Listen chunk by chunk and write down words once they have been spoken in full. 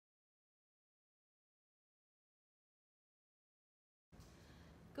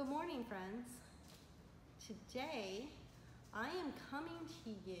Good morning, friends. Today, I am coming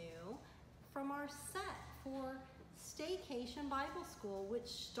to you from our set for Staycation Bible School, which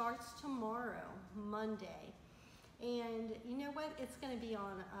starts tomorrow, Monday. And you know what? It's going to be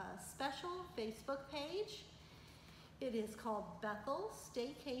on a special Facebook page. It is called Bethel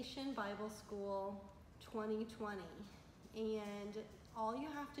Staycation Bible School 2020. And all you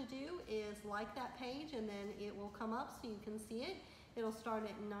have to do is like that page, and then it will come up so you can see it. It'll start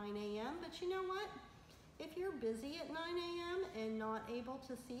at 9 a.m. But you know what? If you're busy at 9 a.m. and not able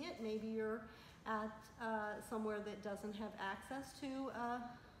to see it, maybe you're at somewhere that doesn't have access to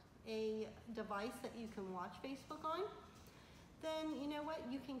a device that you can watch Facebook on, then you know what?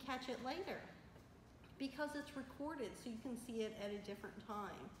 You can catch it later because it's recorded so you can see it at a different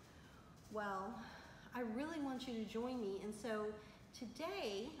time. Well, I really want you to join me, and so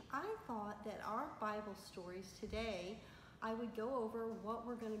today I thought that our Bible stories today, I would go over what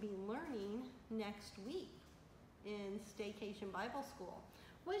we're going to be learning next week in Staycation Bible School.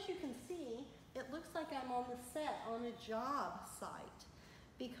 Well, as you can see, it looks like I'm on the set on a job site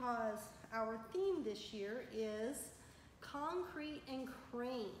because our theme this year is concrete and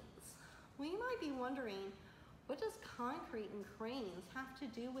cranes. Well, you might be wondering, what does concrete and cranes have to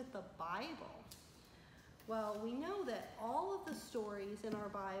do with the Bible? Well, we know that all of the stories in our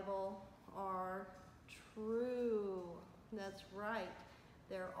Bible are true. That's right.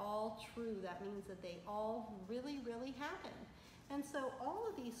 They're all true. That means that they all really, really happened. And so all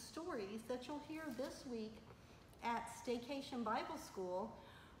of these stories that you'll hear this week at Staycation Bible School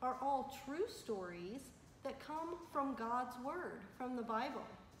are all true stories that come from God's Word, from the Bible.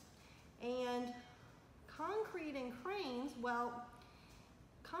 And concrete and cranes, well,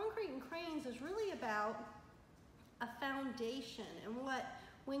 concrete and cranes is really about a foundation. And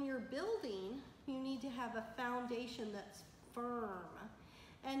when you're building, you need to have a foundation that's firm.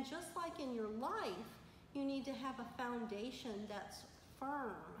 And just like in your life, you need to have a foundation that's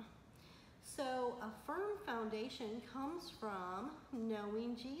firm. So a firm foundation comes from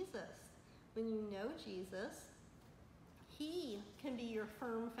knowing Jesus. When you know Jesus, He can be your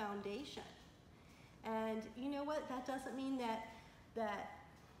firm foundation. And you know what? That doesn't mean that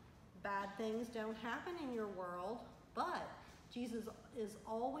bad things don't happen in your world, but Jesus is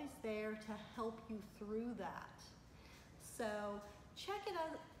always there to help you through that. So check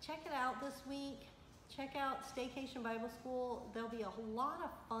it out this week. Check out Staycation Bible School. There'll be a lot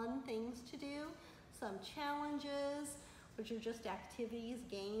of fun things to do, some challenges, which are just activities,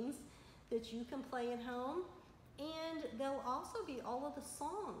 games that you can play at home. And there'll also be all of the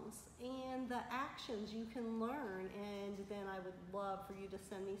songs and the actions you can learn. And then I would love for you to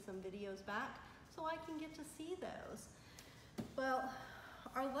send me some videos back so I can get to see those. Well,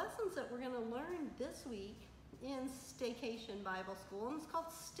 our lessons that we're going to learn this week in Staycation Bible School, and it's called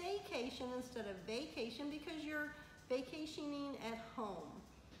Staycation instead of vacation because you're vacationing at home.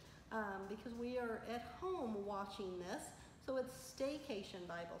 Because we are at home watching this, so it's Staycation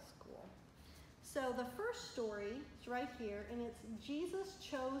Bible School. So the first story is right here, and it's Jesus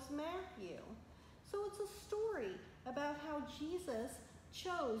chose Matthew. So it's a story about how Jesus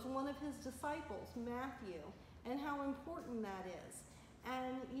chose one of his disciples, Matthew, and how important that is.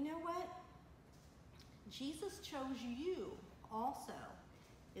 And you know what? Jesus chose you also.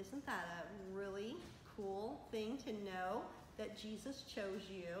 Isn't that a really cool thing to know that Jesus chose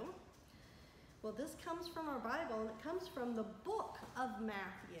you? Well, this comes from our Bible, and it comes from the book of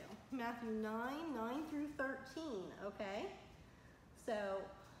Matthew. Matthew 9 through 13, okay? So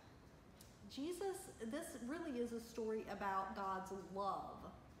this really is a story about God's love,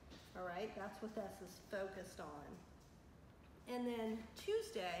 all right? That's what this is focused on. And then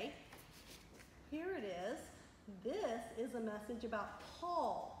Tuesday, here it is. This is a message about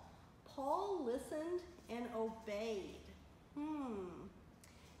Paul. Paul listened and obeyed.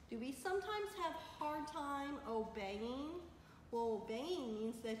 Do we sometimes have a hard time obeying? Well, obeying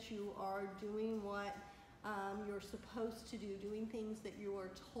means that you are doing what you're supposed to do, doing things that you are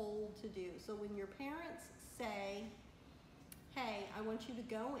told to do. So when your parents say, hey, I want you to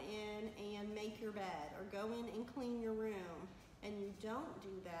go in and make your bed, or go in and clean your room, and you don't do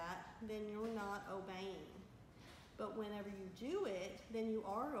that, then you're not obeying. But whenever you do it, then you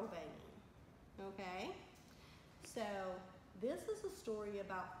are obeying, okay? So this is a story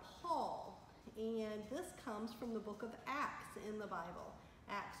about Paul, and this comes from the book of Acts in the Bible,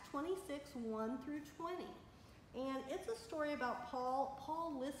 Acts 26, 1 through 20. And it's a story about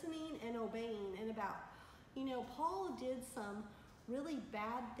Paul listening and obeying, and about, you know, Paul did some really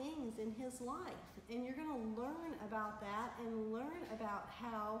bad things in his life, and you're going to learn about that and learn about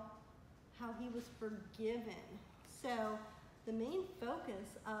how he was forgiven. So the main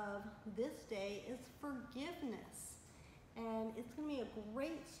focus of this day is forgiveness. And it's going to be a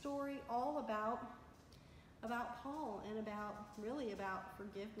great story all about Paul and really about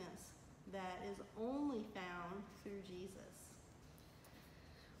forgiveness that is only found through Jesus.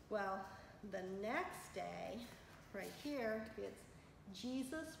 Well, the next day, right here, it's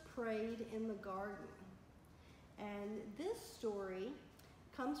Jesus prayed in the garden. And this story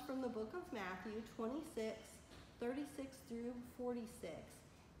comes from the book of Matthew 26, 36 through 46.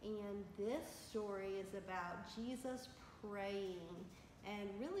 And this story is about Jesus praying. And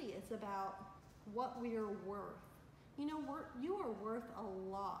really it's about what we are worth. You know, you are worth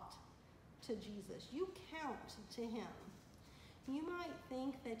a lot to Jesus. You count to him. You might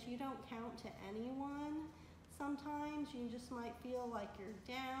think that you don't count to anyone. Sometimes you just might feel like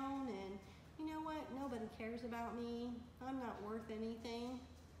you're down and you know what? Nobody cares about me. I'm not worth anything.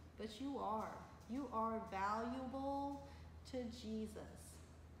 But you are. You are valuable to Jesus.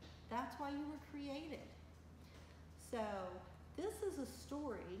 That's why you were created. So this is a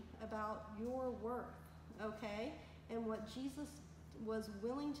story about your worth, okay? And what Jesus was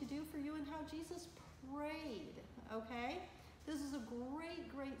willing to do for you and how Jesus prayed, okay? This is a great,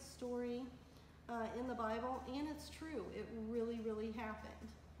 great story in the Bible, and it's true. It really, really happened,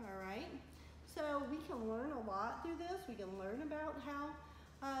 all right? So we can learn a lot through this. We can learn about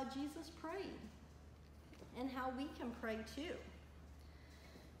how Jesus prayed and how we can pray too.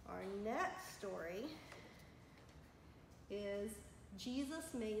 Our next story is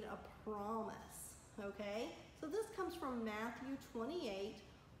Jesus made a promise, okay? So this comes from Matthew 28,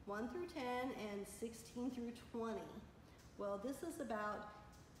 1 through 10 and 16 through 20. Well, this is about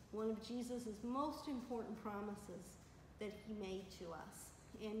one of Jesus' most important promises that he made to us.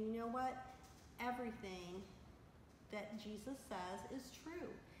 And you know what? Everything that Jesus says is true.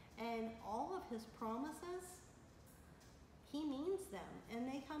 And all of his promises, he means them and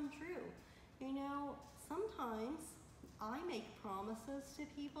they come true. You know, sometimes I make promises to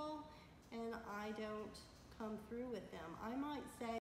people and I don't come through with them. I might say,